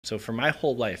So for my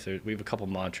whole life, we have a couple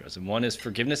mantras, and one is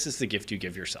forgiveness is the gift you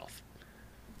give yourself.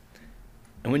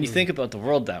 And when you think about the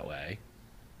world that way,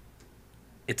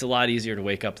 it's a lot easier to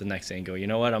wake up the next day and go, you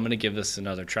know what, I'm going to give this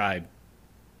another try,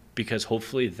 because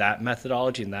hopefully that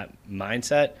methodology and that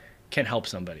mindset can help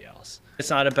somebody else. It's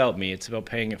not about me, it's about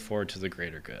paying it forward to the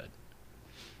greater good.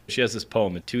 She has this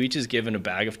poem: to each is given a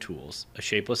bag of tools, a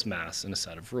shapeless mass, and a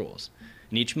set of rules.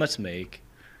 And each must make,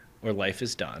 where life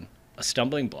is done, a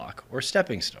stumbling block or a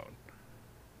stepping stone.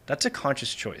 That's a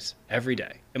conscious choice every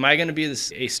day. Am I going to be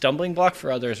a stumbling block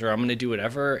for others, or I'm going to do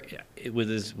whatever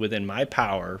is within my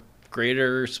power,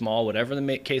 greater, small, whatever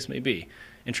the case may be,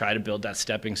 and try to build that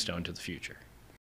stepping stone to the future?